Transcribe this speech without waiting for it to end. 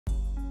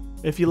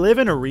If you live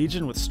in a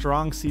region with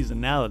strong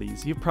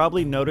seasonalities, you've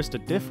probably noticed a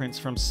difference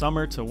from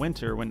summer to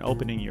winter when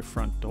opening your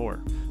front door.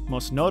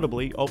 Most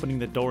notably, opening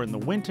the door in the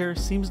winter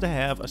seems to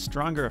have a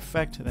stronger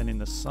effect than in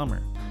the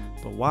summer.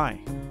 But why?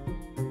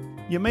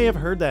 You may have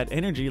heard that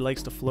energy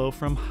likes to flow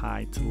from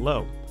high to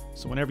low.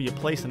 So whenever you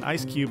place an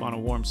ice cube on a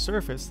warm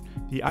surface,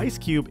 the ice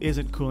cube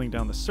isn't cooling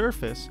down the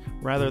surface,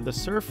 rather the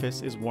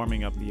surface is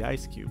warming up the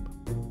ice cube.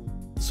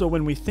 So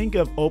when we think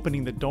of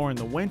opening the door in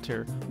the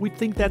winter, we'd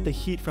think that the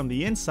heat from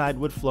the inside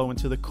would flow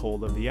into the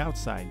cold of the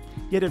outside,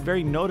 yet it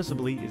very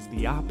noticeably is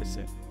the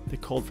opposite. The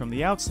cold from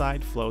the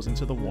outside flows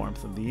into the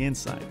warmth of the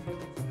inside.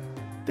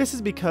 This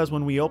is because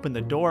when we open the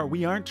door,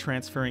 we aren't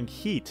transferring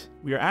heat,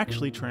 we are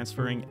actually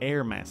transferring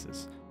air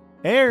masses.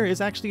 Air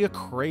is actually a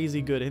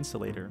crazy good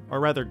insulator, or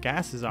rather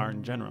gases are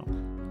in general.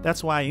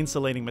 That's why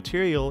insulating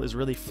material is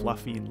really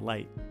fluffy and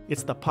light.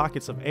 It's the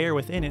pockets of air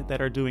within it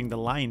that are doing the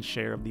lion's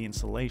share of the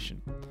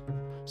insulation.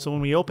 So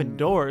when we open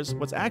doors,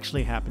 what's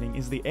actually happening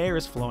is the air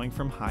is flowing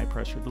from high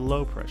pressure to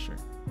low pressure.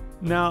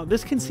 Now,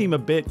 this can seem a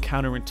bit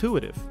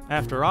counterintuitive.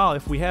 After all,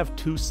 if we have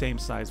two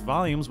same-sized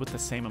volumes with the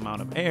same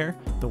amount of air,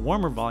 the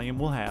warmer volume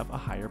will have a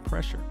higher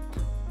pressure.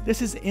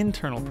 This is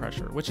internal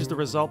pressure, which is the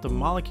result of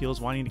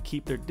molecules wanting to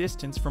keep their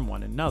distance from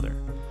one another.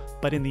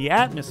 But in the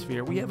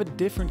atmosphere, we have a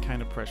different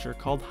kind of pressure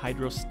called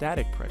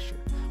hydrostatic pressure,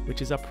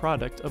 which is a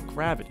product of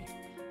gravity.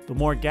 The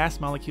more gas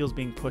molecules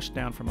being pushed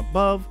down from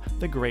above,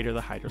 the greater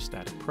the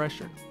hydrostatic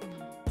pressure.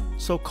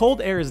 So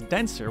cold air is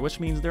denser, which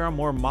means there are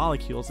more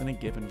molecules in a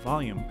given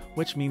volume,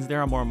 which means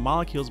there are more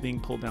molecules being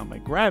pulled down by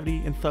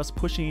gravity and thus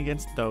pushing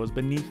against those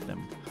beneath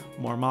them.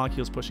 More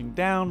molecules pushing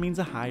down means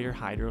a higher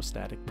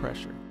hydrostatic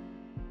pressure.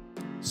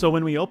 So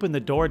when we open the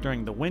door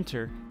during the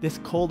winter, this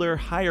colder,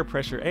 higher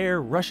pressure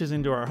air rushes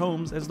into our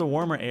homes as the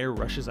warmer air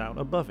rushes out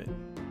above it.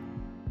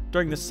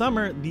 During the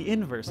summer, the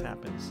inverse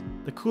happens.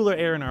 The cooler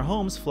air in our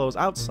homes flows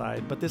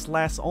outside, but this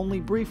lasts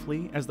only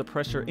briefly as the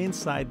pressure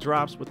inside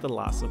drops with the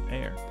loss of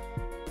air.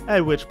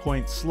 At which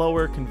point,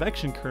 slower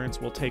convection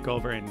currents will take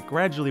over and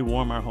gradually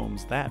warm our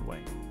homes that way.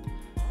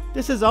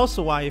 This is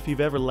also why if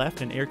you've ever left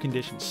an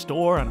air-conditioned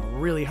store on a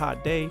really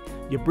hot day,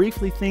 you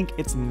briefly think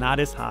it's not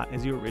as hot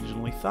as you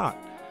originally thought.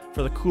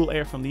 For the cool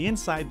air from the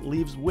inside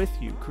leaves with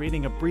you,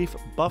 creating a brief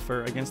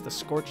buffer against the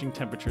scorching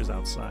temperatures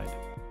outside.